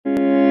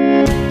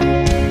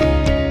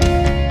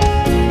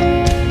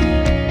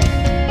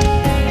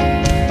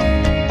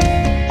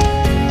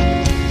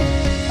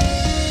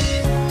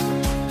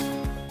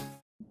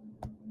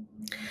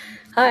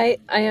Hi,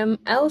 I am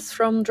Alice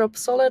from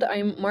Dropsolid.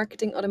 I'm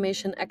marketing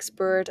automation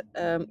expert,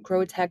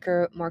 growth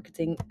hacker,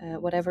 marketing,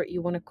 whatever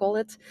you want to call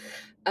it.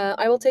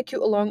 I will take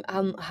you along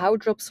on how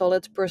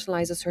Dropsolid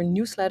personalizes her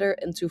newsletter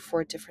into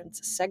 4 different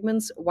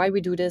segments, why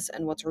we do this,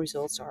 and what the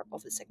results are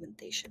of the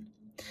segmentation.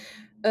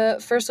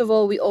 First of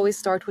all, we always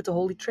start with the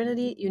Holy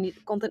Trinity. You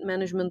need content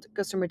management,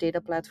 customer data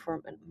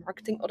platform, and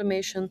marketing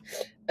automation.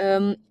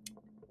 Um,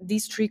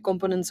 these 3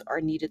 components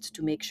are needed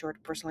to make sure the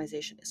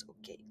personalization is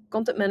okay.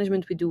 Content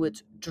management we do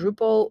with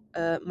Drupal,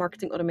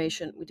 marketing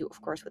automation we do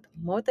of course with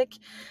Mautic,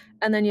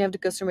 and then you have the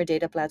customer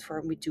data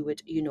platform we do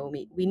with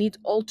Unomi. We need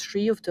all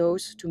 3 of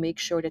those to make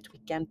sure that we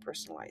can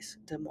personalize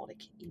the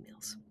Mautic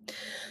emails.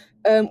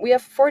 We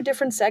have 4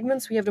 different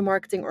segments. We have the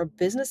marketing or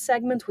business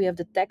segment, we have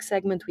the tech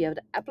segment, we have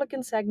the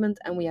applicant segment,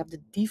 and we have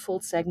the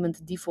default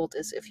segment. Default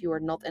is if you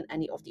are not in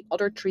any of the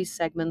other 3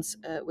 segments,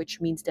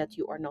 which means that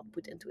you are not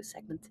put into a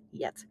segment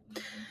yet.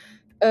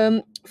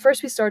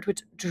 First, we start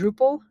with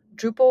Drupal.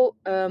 Drupal,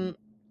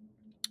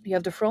 you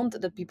have the front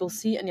that people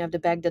see, and you have the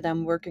back that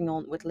I'm working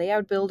on with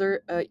Layout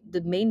Builder.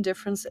 The main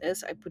difference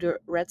is I put a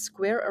red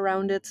square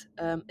around it,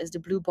 is the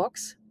blue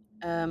box.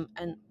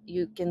 And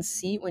you can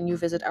see when you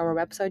visit our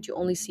website, you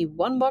only see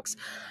 1 box,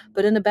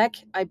 but in the back,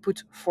 I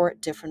put 4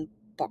 different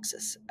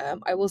boxes.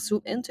 I will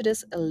zoom into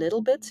this a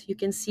little bit. You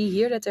can see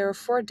here that there are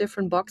 4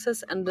 different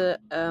boxes, and the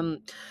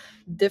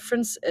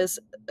difference is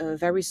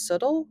very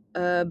subtle,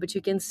 but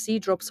you can see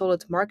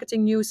Dropsolid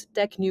marketing news,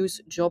 tech news,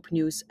 job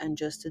news, and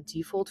just the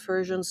default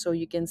version, so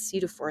you can see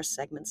the 4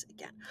 segments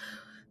again.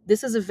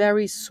 This is a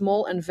very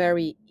small and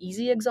very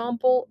easy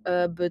example,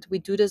 but we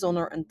do this on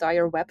our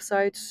entire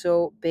website,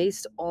 so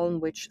based on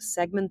which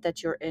segment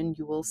that you're in,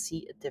 you will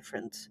see a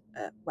different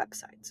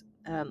website.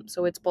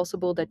 So it's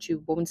possible that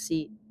you won't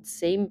see the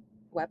same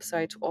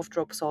website of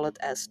Dropsolid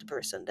as the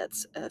person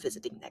that's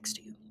visiting next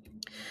to you.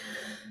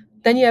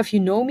 Then you have You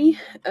Know Me.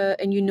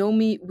 And You Know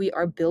Me, we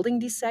are building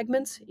these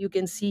segments. You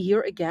can see here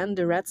again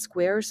the red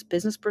squares,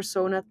 business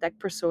persona, tech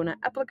persona,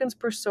 applicants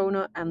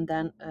persona, and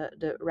then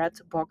the red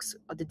box,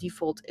 the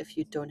default if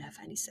you don't have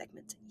any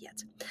segment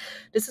yet.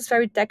 This is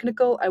very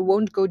technical. I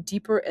won't go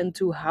deeper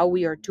into how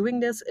we are doing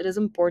this. It is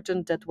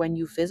important that when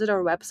you visit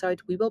our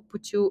website, we will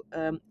put you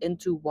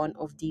into one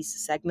of these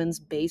segments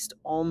based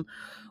on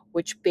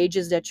which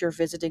pages that you're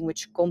visiting,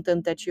 which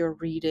content that you're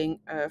reading,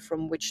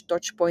 from which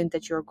touch point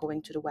that you're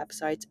going to the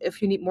website.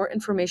 If you need more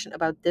information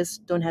about this,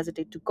 don't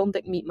hesitate to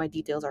contact me. My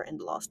details are in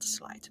the last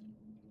slide.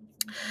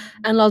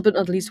 And last but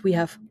not least, we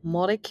have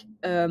Mautic.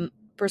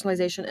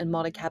 Personalization in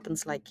Mautic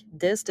happens like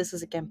this. This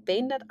is a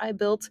campaign that I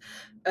built.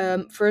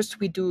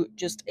 First, we do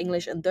just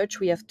English and Dutch.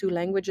 We have 2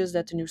 languages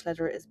that the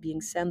newsletter is being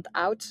sent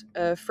out.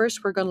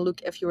 First, we're going to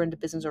look if you're in the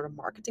business or the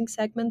marketing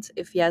segment.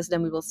 If yes,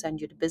 then we will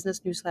send you the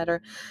business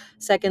newsletter.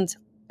 Second,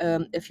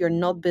 if you're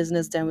not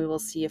business, then we will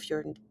see if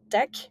you're in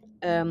tech.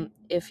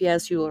 If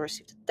yes, you will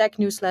receive the tech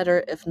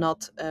newsletter. If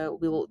not,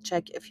 we will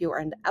check if you are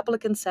in the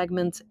applicant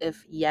segment.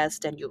 If yes,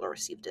 then you will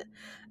receive the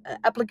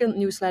applicant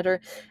newsletter.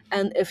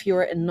 And if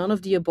you're in none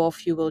of the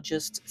above, you will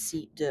just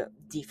see the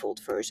default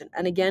version.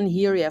 And again,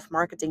 here you have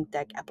marketing,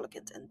 tech,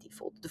 applicant, and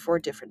default, the 4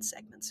 different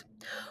segments.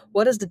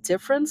 What is the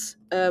difference?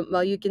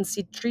 Well, you can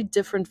see 3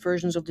 different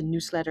versions of the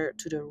newsletter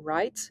to the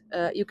right.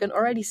 You can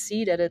already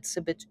see that it's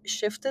a bit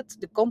shifted.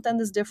 The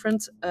content is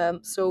different.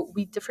 So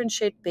we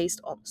differentiate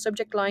based on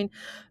subject line.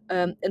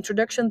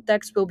 Introduction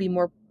text will be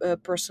more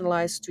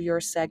personalized to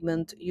your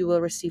segment. You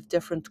will receive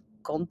different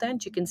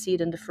content. You can see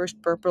it in the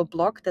first purple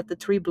block that the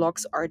 3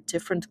 blocks are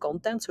different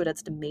content. So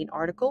that's the main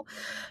article.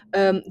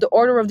 The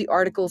order of the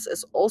articles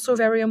is also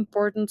very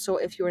important. So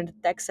if you're in the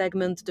tech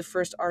segment, the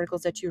first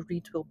articles that you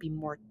read will be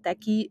more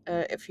techy.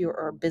 If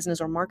you're a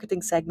business or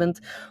marketing segment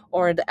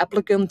or the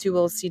applicant, you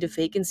will see the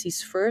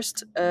vacancies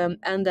first.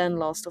 And then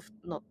last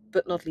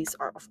but not least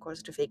are of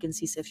course the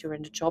vacancies if you're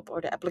in the job or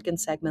the applicant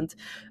segment.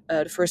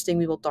 The first thing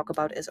we will talk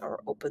about is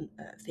our open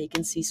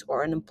vacancies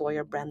or an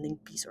employer branding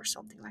piece or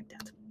something like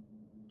that.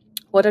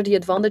 What are the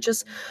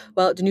advantages?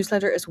 Well, the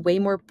newsletter is way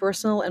more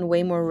personal and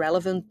way more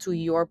relevant to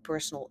your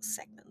personal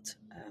segment.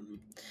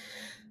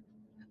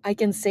 I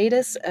can say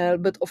this,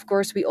 but of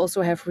course, we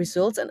also have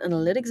results and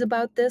analytics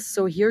about this.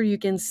 So here you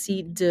can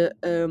see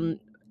the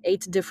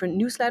 8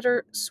 different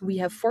newsletters. We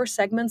have 4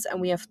 segments and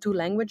we have 2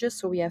 languages.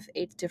 So we have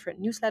 8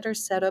 different newsletters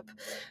set up.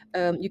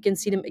 You can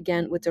see them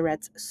again with the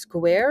red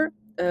square.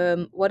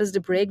 What is the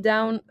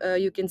breakdown?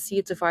 You can see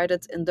it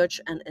divided in Dutch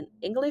and in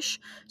English.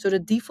 So the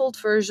default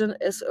version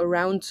is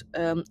around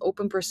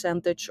open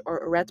percentage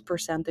or red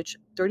percentage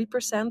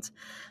 30%.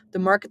 The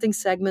marketing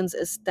segments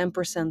is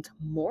 10%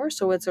 more,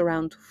 so it's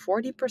around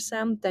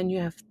 40%. Then you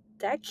have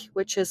tech,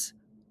 which is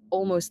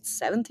almost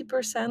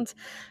 70%,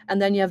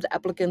 and then you have the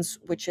applicants,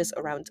 which is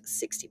around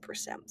 60%.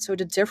 So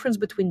the difference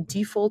between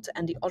default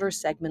and the other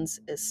segments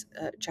is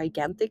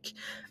gigantic,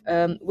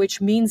 which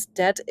means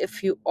that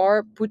if you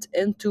are put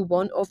into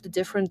one of the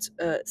different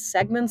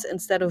segments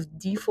instead of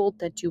default,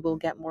 that you will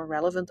get more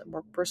relevant and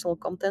more personal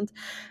content,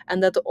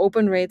 and that the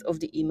open rate of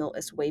the email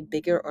is way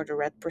bigger or the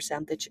red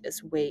percentage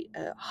is way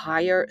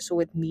higher. So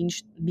it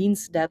means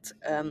that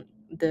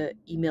the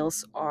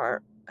emails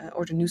are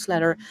or the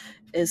newsletter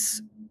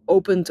is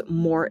opened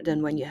more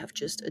than when you have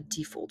just a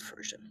default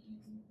version.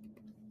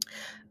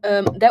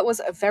 That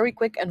was a very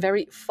quick and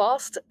very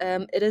fast.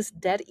 It is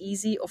that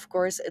easy. Of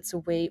course, it's a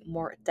way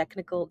more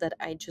technical that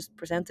I just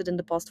presented in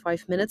the past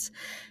 5 minutes.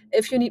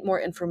 If you need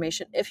more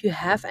information, if you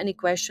have any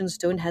questions,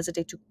 don't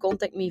hesitate to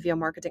contact me via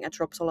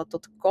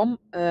marketing@dropsolid.com.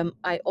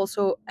 I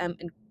also am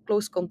in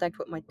close contact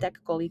with my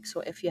tech colleagues. So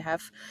if you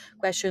have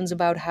questions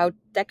about how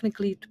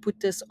technically to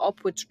put this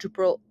up with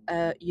Drupal,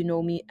 you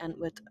know me, and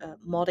with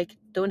Mautic,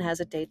 don't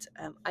hesitate.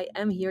 I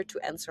am here to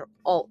answer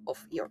all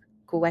of your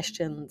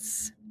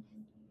questions.